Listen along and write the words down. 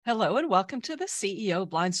Hello and welcome to the CEO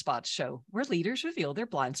Blind Spots Show, where leaders reveal their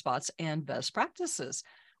blind spots and best practices.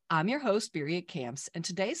 I'm your host, Birgit Kamps, and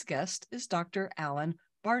today's guest is Dr. Alan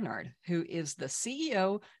Barnard, who is the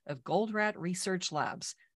CEO of Goldratt Research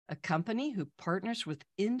Labs, a company who partners with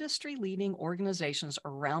industry-leading organizations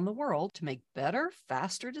around the world to make better,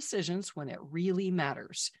 faster decisions when it really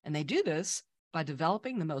matters. And they do this by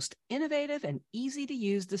developing the most innovative and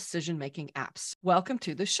easy-to-use decision-making apps. Welcome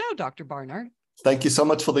to the show, Dr. Barnard. Thank you so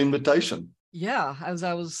much for the invitation. Yeah, as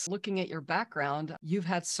I was looking at your background, you've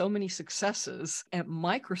had so many successes at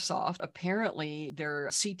Microsoft. Apparently, their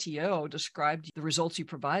CTO described the results you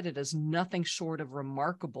provided as nothing short of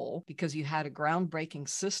remarkable because you had a groundbreaking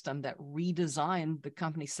system that redesigned the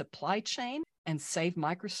company's supply chain and saved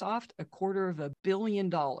Microsoft $250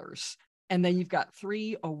 million. And then you've got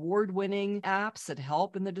 3 award-winning apps that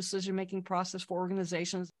help in the decision-making process for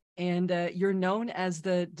organizations. And you're known as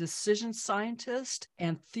the decision scientist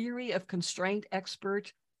and theory of constraint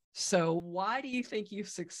expert. So why do you think you've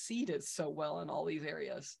succeeded so well in all these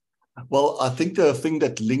areas? Well, I think the thing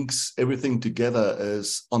that links everything together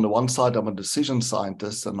is, on the one side, I'm a decision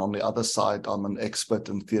scientist, and on the other side, I'm an expert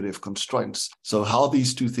in theory of constraints. So how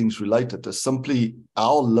these two things related is simply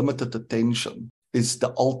our limited attention is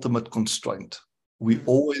the ultimate constraint. We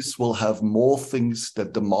always will have more things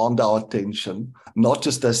that demand our attention, not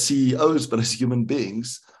just as CEOs, but as human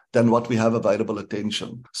beings, than what we have available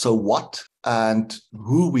attention. So what and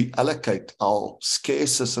who we allocate our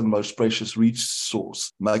scarcest and most precious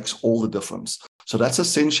resource makes all the difference. So that's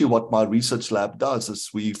essentially what my research lab does, is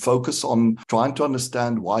we focus on trying to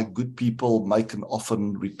understand why good people make and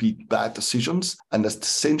often repeat bad decisions. And that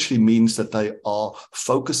essentially means that they are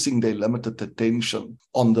focusing their limited attention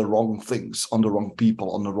on the wrong things, on the wrong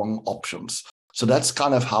people, on the wrong options. So that's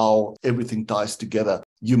kind of how everything ties together.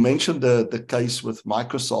 You mentioned the case with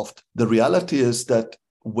Microsoft. The reality is that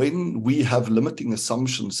when we have limiting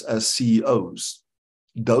assumptions as CEOs,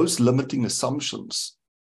 those limiting assumptions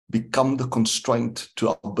become the constraint to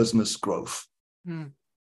our business growth.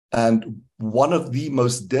 And one of the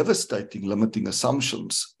most devastating limiting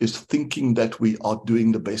assumptions is thinking that we are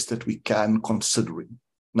doing the best that we can considering.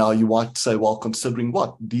 Now, you might say, well, considering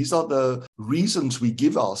what? These are the reasons we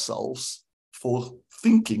give ourselves for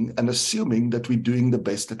thinking and assuming that we're doing the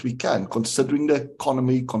best that we can, considering the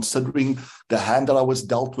economy, considering the hand that I was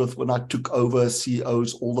dealt with when I took over as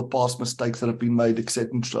CEOs, all the past mistakes that have been made,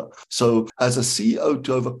 etc. So as a CEO,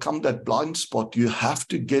 to overcome that blind spot, you have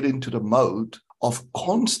to get into the mode of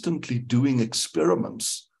constantly doing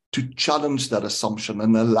experiments to challenge that assumption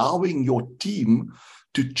and allowing your team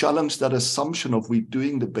to challenge that assumption of we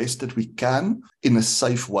doing the best that we can in a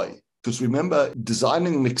safe way. Because remember,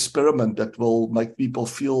 designing an experiment that will make people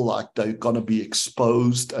feel like they're going to be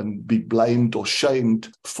exposed and be blamed or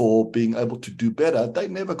shamed for being able to do better, they're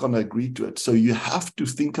never going to agree to it. So you have to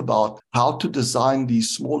think about how to design these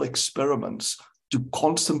small experiments to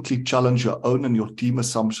constantly challenge your own and your team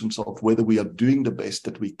assumptions of whether we are doing the best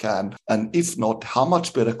that we can. And if not, how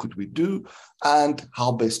much better could we do and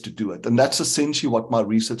how best to do it? And that's essentially what my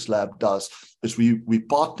research lab does, is we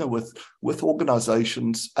partner with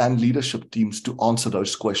organizations and leadership teams to answer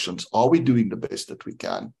those questions. Are we doing the best that we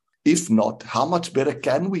can? If not, how much better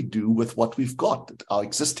can we do with what we've got? Our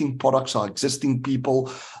existing products, our existing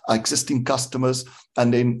people, our existing customers,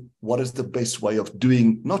 and then what is the best way of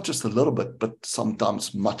doing not just a little bit, but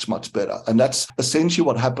sometimes much, much better? And that's essentially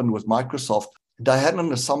what happened with Microsoft. They had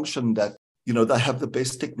an assumption that, they have the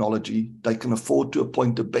best technology, they can afford to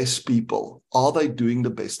appoint the best people. Are they doing the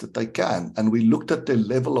best that they can? And we looked at the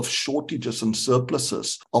level of shortages and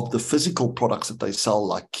surpluses of the physical products that they sell,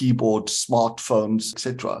 like keyboards, smartphones,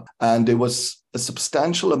 etc. And there was a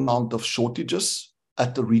substantial amount of shortages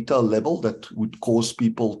at the retail level that would cause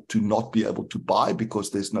people to not be able to buy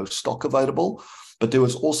because there's no stock available. But there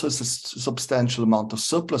was also a substantial amount of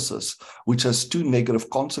surpluses, which has 2 negative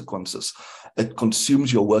consequences. It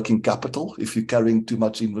consumes your working capital if you're carrying too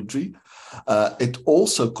much inventory. It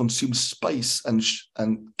also consumes space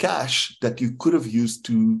and cash that you could have used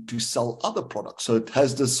to sell other products. So it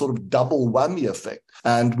has this sort of double whammy effect.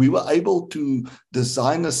 And we were able to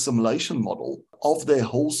design a simulation model of their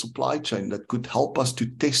whole supply chain that could help us to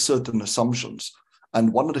test certain assumptions.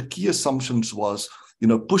 And one of the key assumptions was,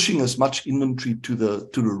 pushing as much inventory to the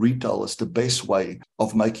retail is the best way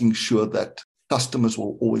of making sure that customers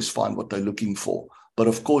will always find what they're looking for. But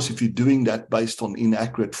of course, if you're doing that based on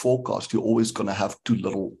inaccurate forecast, you're always going to have too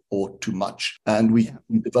little or too much. And we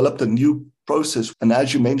developed a new process. And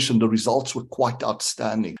as you mentioned, the results were quite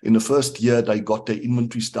outstanding. In the first year, they got their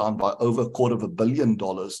inventories down by over $250 million,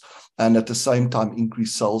 and at the same time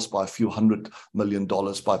increased sales by a few $100 million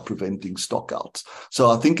by preventing stockouts.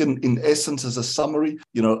 So I think in essence, as a summary,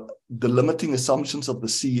 the limiting assumptions of the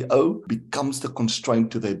CEO becomes the constraint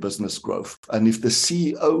to their business growth. And if the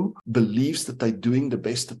CEO believes that they're doing the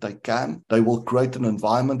best that they can, they will create an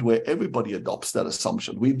environment where everybody adopts that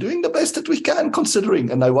assumption. We're doing the best that we can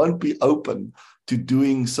considering, and they won't be open to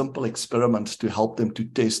doing simple experiments to help them to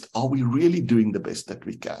test, are we really doing the best that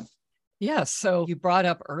we can? Yes. So you brought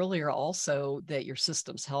up earlier also that your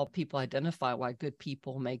systems help people identify why good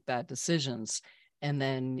people make bad decisions. And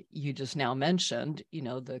then you just now mentioned,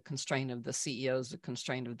 the constraint of the CEO is the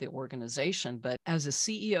constraint of the organization. But as a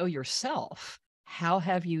CEO yourself, how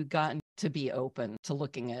have you gotten to be open to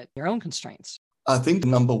looking at your own constraints? I think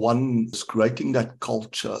number one is creating that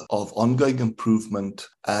culture of ongoing improvement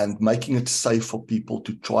and making it safe for people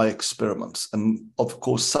to try experiments. And of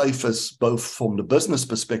course, safe is both from the business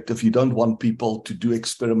perspective. You don't want people to do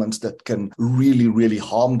experiments that can really, really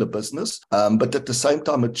harm the business. But at the same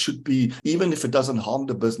time, it should be, even if it doesn't harm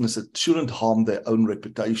the business, it shouldn't harm their own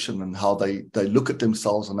reputation and how they look at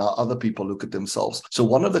themselves and how other people look at themselves. So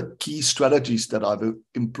one of the key strategies that I've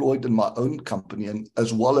employed in my own company, and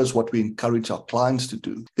as well as what we encourage our clients to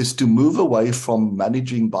do, is to move away from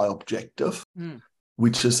managing by objective,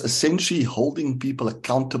 which is essentially holding people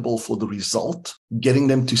accountable for the result, getting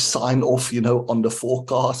them to sign off, on the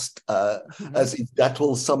forecast, as if that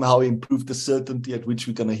will somehow improve the certainty at which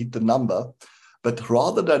we're going to hit the number. But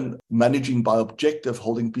rather than managing by objective,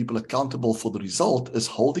 holding people accountable for the result is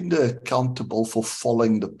holding them accountable for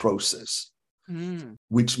following the process,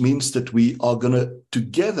 which means that we are going to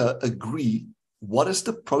together agree what is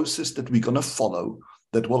the process that we're going to follow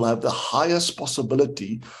that will have the highest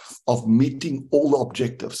possibility of meeting all the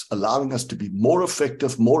objectives, allowing us to be more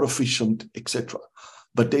effective, more efficient, etc.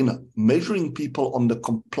 But then measuring people on the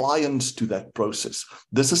compliance to that process.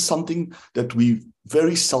 This is something that we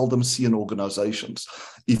very seldom see in organizations.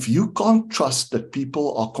 If you can't trust that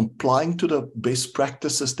people are complying to the best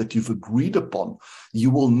practices that you've agreed upon, you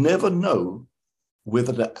will never know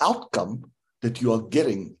whether the outcome that you are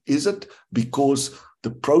getting, is it because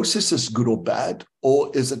the process is good or bad,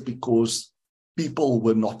 or is it because people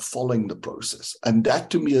were not following the process? And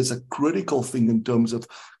that to me is a critical thing in terms of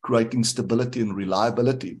creating stability and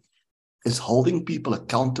reliability, is holding people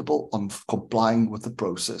accountable on complying with the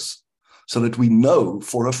process so that we know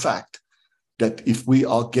for a fact that if we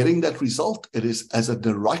are getting that result, it is as a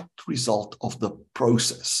direct result of the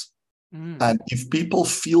process. And if people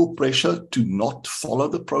feel pressure to not follow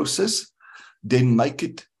the process, then make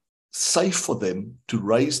it safe for them to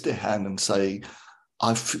raise their hand and say,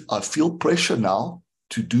 I feel pressure now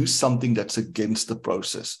to do something that's against the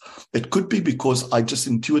process. It could be because I just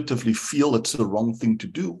intuitively feel it's the wrong thing to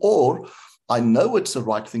do, or I know it's the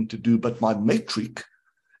right thing to do, but my metric,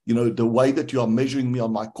 the way that you are measuring me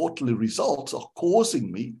on my quarterly results are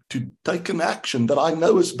causing me to take an action that I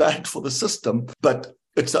know is bad for the system, but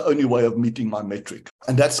it's the only way of meeting my metric.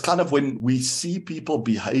 And that's kind of when we see people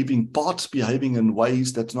behaving in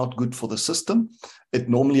ways that's not good for the system. It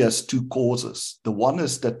normally has two causes. The one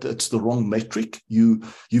is that it's the wrong metric.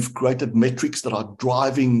 You've created metrics that are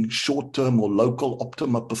driving short-term or local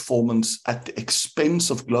optima performance at the expense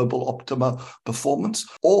of global optima performance,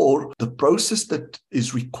 or the process that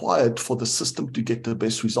is required for the system to get the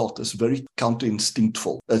best result is very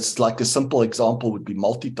counterinstinctful. It's like a simple example would be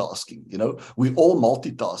multitasking. We all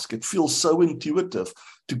multitask. It feels so intuitive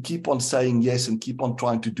to keep on saying yes and keep on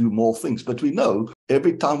trying to do more things. But we know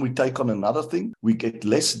every time we take on another thing, we get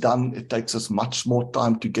less done. It takes us much more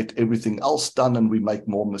time to get everything else done, and we make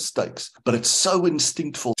more mistakes. But it's so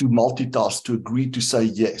instinctful to multitask, to agree to say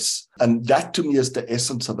yes. And that to me is the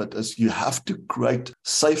essence of it, is you have to create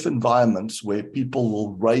safe environments where people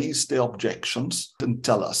will raise their objections and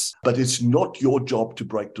tell us. But it's not your job to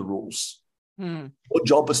break the rules. Our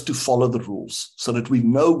job is to follow the rules so that we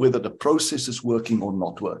know whether the process is working or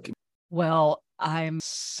not working. Well, I'm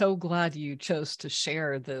so glad you chose to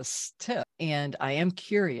share this tip. And I am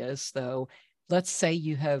curious, though, let's say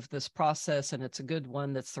you have this process and it's a good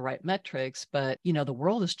one that's the right metrics, but the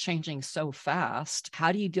world is changing so fast.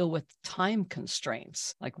 How do you deal with time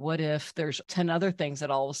constraints? Like, what if there's 10 other things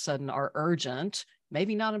that all of a sudden are urgent?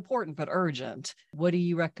 Maybe not important, but urgent. What do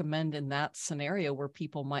you recommend in that scenario where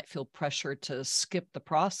people might feel pressure to skip the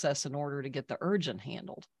process in order to get the urgent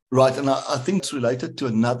handled? Right. And I think it's related to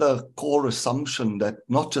another core assumption that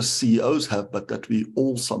not just CEOs have, but that we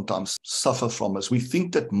all sometimes suffer from, is we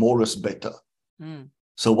think that more is better.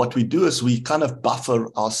 So what we do is we kind of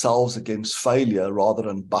buffer ourselves against failure rather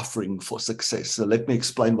than buffering for success. So let me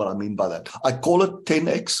explain what I mean by that. I call it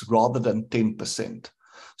 10x rather than 10%.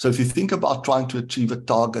 So if you think about trying to achieve a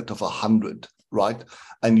target of 100, right,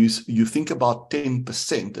 and you think about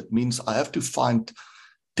 10%, it means I have to find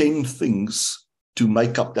 10 things to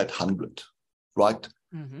make up that 100, right?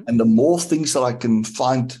 Mm-hmm. And the more things that I can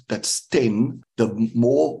find that's 10, the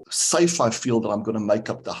more safe I feel that I'm going to make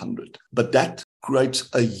up the 100. But that creates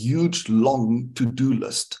a huge, long to-do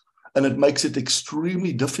list. And it makes it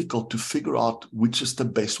extremely difficult to figure out which is the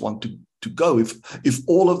best one to go. If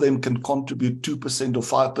all of them can contribute 2% or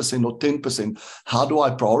 5% or 10%, how do I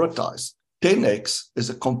prioritize? 10x is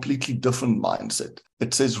a completely different mindset.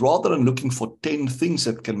 It says rather than looking for 10 things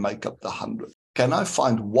that can make up the 100, can I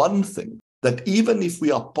find one thing that even if we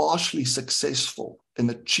are partially successful in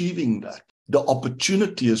achieving that, the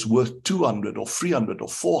opportunity is worth 200 or 300 or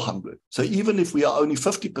 400. So even if we are only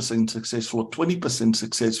 50% successful or 20%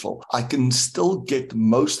 successful, I can still get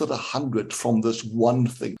most of the 100 from this one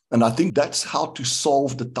thing. And I think that's how to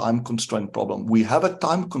solve the time constraint problem. We have a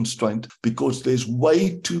time constraint because there's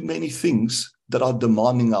way too many things that are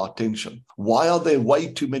demanding our attention. Why are there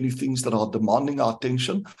way too many things that are demanding our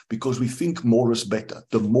attention? Because we think more is better.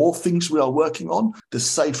 The more things we are working on, the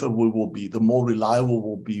safer we will be, the more reliable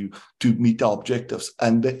we'll be to meet our objectives.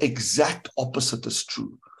 And the exact opposite is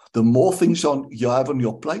true. The more things you have on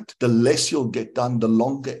your plate, the less you'll get done, the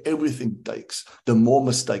longer everything takes, the more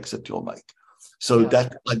mistakes that you'll make. So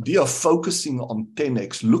that idea of focusing on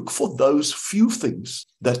 10x, look for those few things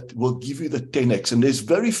that will give you the 10x. And there's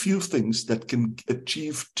very few things that can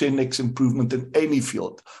achieve 10x improvement in any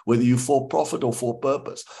field, whether you're for profit or for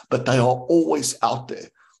purpose, but they are always out there.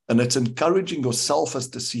 And it's encouraging yourself as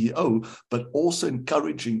the CEO, but also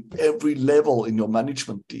encouraging every level in your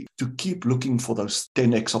management team to keep looking for those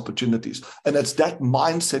 10x opportunities. And it's that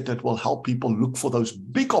mindset that will help people look for those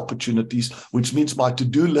big opportunities, which means my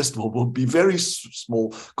to-do list will be very small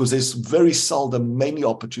because there's very seldom many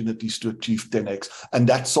opportunities to achieve 10x. And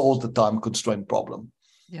that solves the time constraint problem.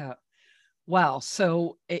 Yeah. Wow.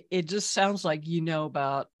 So it just sounds like you know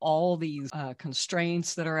about all these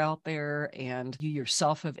constraints that are out there, and you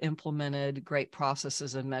yourself have implemented great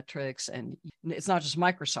processes and metrics. And it's not just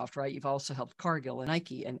Microsoft, right? You've also helped Cargill and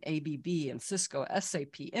Nike and ABB and Cisco,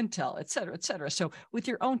 SAP, Intel, et cetera, et cetera. So with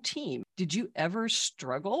your own team, did you ever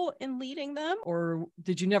struggle in leading them, or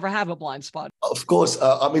did you never have a blind spot? Of course.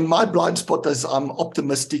 My blind spot is I'm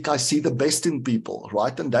optimistic. I see the best in people,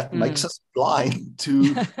 right? And that makes us blind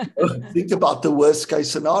to think about the worst case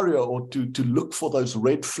scenario or to look for those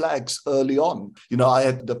red flags early on. I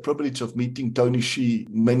had the privilege of meeting Tony Hsieh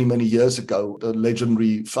many, many years ago, the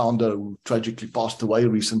legendary founder who tragically passed away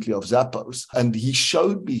recently of Zappos. And he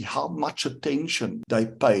showed me how much attention they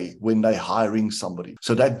pay when they're hiring somebody.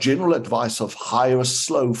 So that general advice of hire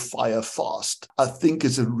slow, fire fast, I think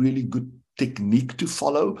is a really good technique to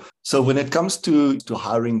follow. So when it comes to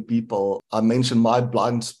hiring people, I mentioned my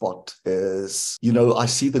blind spot is, I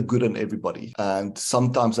see the good in everybody. And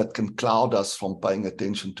sometimes that can cloud us from paying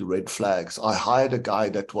attention to red flags. I hired a guy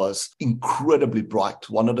that was incredibly bright,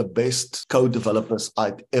 one of the best code developers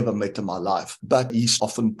I'd ever met in my life. But he's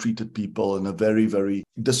often treated people in a very, very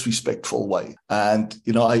disrespectful way. And,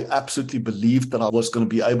 I absolutely believed that I was going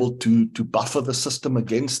to be able to buffer the system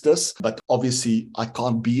against this. But obviously, I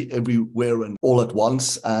can't be everywhere and all at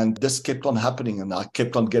once. And this kept on happening, and I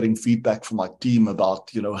kept on getting feedback from my team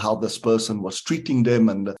about, how this person was treating them,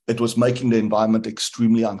 and it was making the environment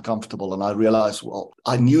extremely uncomfortable. And I realized, well,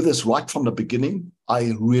 I knew this right from the beginning.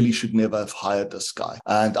 I really should never have hired this guy.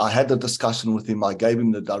 And I had a discussion with him. I gave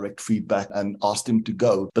him the direct feedback and asked him to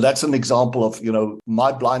go. But that's an example of,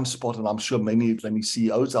 my blind spot. And I'm sure many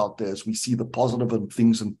CEOs out there, is we see the positive in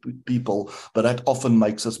things and people, but that often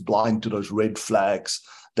makes us blind to those red flags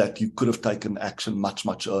that you could have taken action much,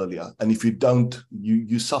 much earlier. And if you don't,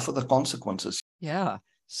 you suffer the consequences. Yeah.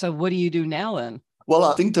 So what do you do now then? Well,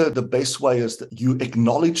 I think the best way is that you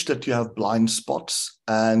acknowledge that you have blind spots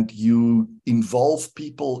and you involve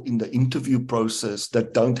people in the interview process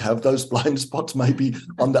that don't have those blind spots, maybe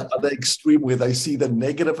on the other extreme where they see the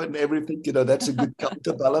negative and everything. That's a good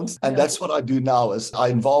counterbalance. And that's what I do now is I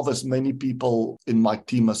involve as many people in my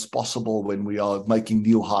team as possible when we are making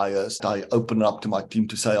new hires. I open it up to my team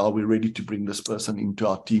to say, are we ready to bring this person into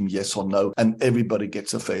our team? Yes or no? And everybody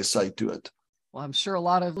gets a fair say to it. Well, I'm sure a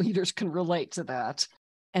lot of leaders can relate to that.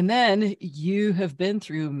 And then you have been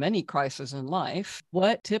through many crises in life.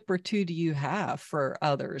 What tip or two do you have for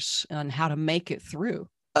others on how to make it through?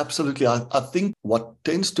 Absolutely. I think what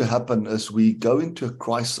tends to happen is we go into a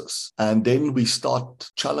crisis and then we start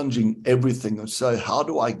challenging everything and say, how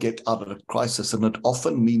do I get out of the crisis? And it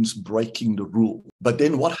often means breaking the rule. But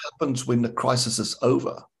then what happens when the crisis is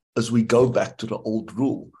over is we go back to the old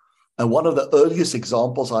rule. And one of the earliest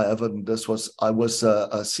examples I have in this was I was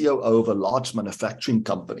a COO of a large manufacturing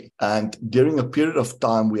company. And during a period of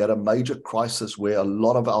time, we had a major crisis where a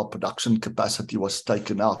lot of our production capacity was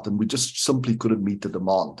taken out and we just simply couldn't meet the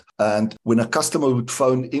demand. And when a customer would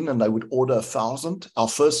phone in and they would order 1,000, our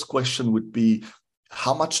first question would be,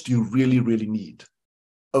 how much do you really, really need?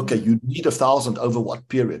 Okay, you need 1,000 over what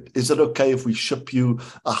period? Is it okay if we ship you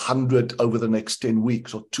 100 over the next 10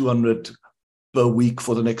 weeks or 200 per week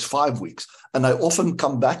for the next 5 weeks? And I often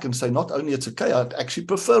come back and say, not only it's okay, I'd actually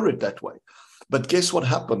prefer it that way. But guess what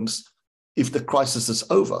happens if the crisis is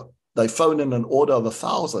over? They phone in an order of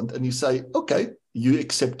 1,000 and you say, okay, you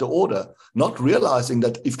accept the order, not realizing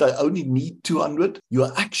that if they only need 200, you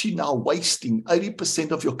are actually now wasting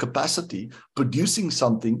 80% of your capacity producing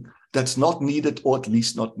something that's not needed, or at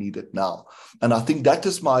least not needed now. And I think that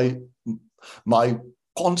is my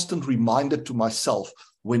constant reminder to myself.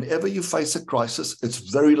 Whenever you face a crisis, it's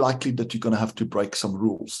very likely that you're going to have to break some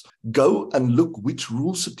rules. Go and look which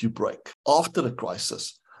rules did you break after the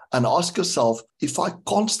crisis and ask yourself, if I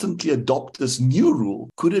constantly adopt this new rule,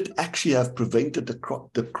 could it actually have prevented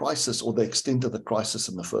the crisis or the extent of the crisis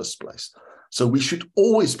in the first place? So we should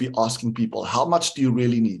always be asking people, how much do you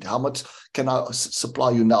really need? How much can I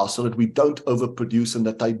supply you now, so that we don't overproduce and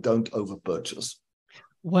that they don't overpurchase?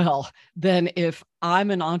 Well, then if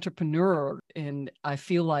I'm an entrepreneur and I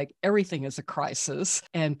feel like everything is a crisis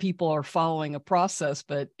and people are following a process,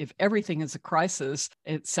 but if everything is a crisis,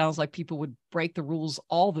 it sounds like people would break the rules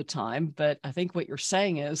all the time. But I think what you're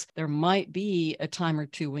saying is there might be a time or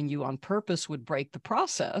two when you on purpose would break the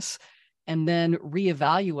process and then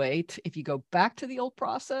reevaluate if you go back to the old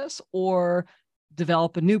process or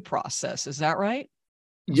develop a new process. Is that right?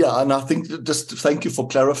 Yeah, and I think just thank you for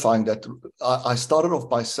clarifying that. I started off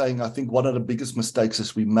by saying I think one of the biggest mistakes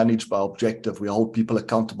is we manage by objective. We hold people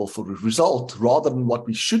accountable for the result rather than what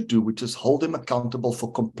we should do, which is hold them accountable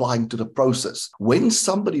for complying to the process. When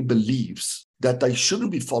somebody believes that they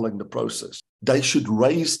shouldn't be following the process, they should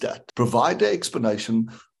raise that, provide their explanation,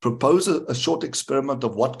 propose a short experiment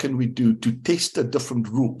of what can we do to test a different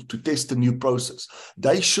rule, to test a new process.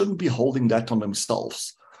 They shouldn't be holding that on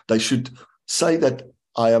themselves. They should say that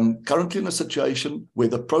I am currently in a situation where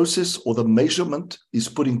the process or the measurement is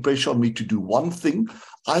putting pressure on me to do one thing.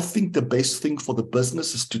 I think the best thing for the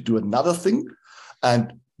business is to do another thing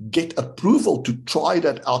and get approval to try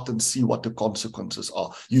that out and see what the consequences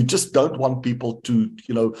are. You just don't want people to,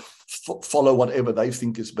 follow whatever they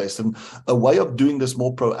think is best. And a way of doing this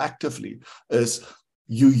more proactively is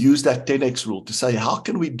you use that 10x rule to say, how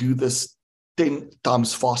can we do this 10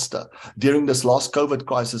 times faster? During this last COVID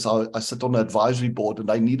crisis, I sit on an advisory board and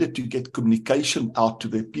I needed to get communication out to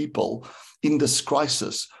their people in this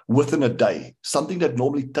crisis within a day, something that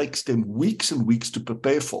normally takes them weeks and weeks to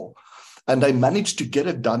prepare for. And they managed to get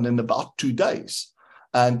it done in about 2 days.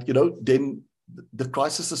 And, then the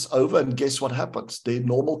crisis is over and guess what happens? Their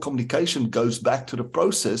normal communication goes back to the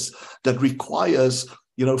process that requires,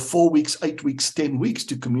 4 weeks, 8 weeks, 10 weeks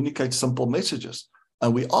to communicate simple messages.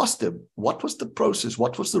 And we asked them, what was the process?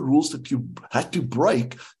 What was the rules that you had to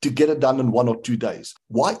break to get it done in 1 or 2 days?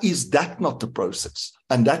 Why is that not the process?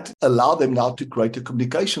 And that allowed them now to create a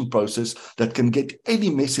communication process that can get any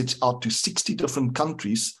message out to 60 different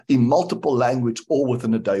countries in multiple language all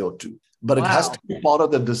within a day or two. But It has to be part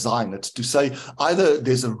of the design. It's to say either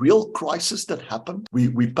there's a real crisis that happened.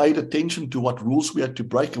 We paid attention to what rules we had to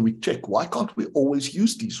break and we check, why can't we always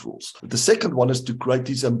use these rules? The second one is to create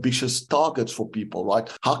these ambitious targets for people, right?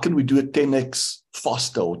 How can we do it 10x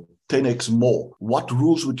faster or 10x more? What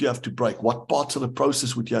rules would you have to break? What parts of the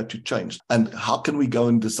process would you have to change? And how can we go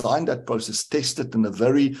and design that process, test it in a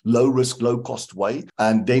very low risk, low cost way,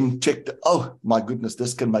 and then check oh my goodness,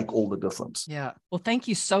 this can make all the difference. Yeah. Well, thank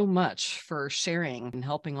you so much for sharing and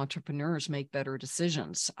helping entrepreneurs make better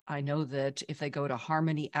decisions. I know that if they go to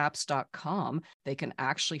harmonyapps.com, they can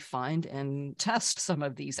actually find and test some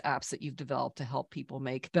of these apps that you've developed to help people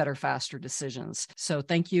make better, faster decisions. So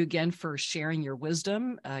thank you again for sharing your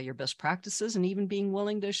wisdom, your best practices, and even being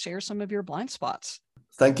willing to share some of your blind spots.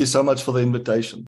 Thank you so much for the invitation.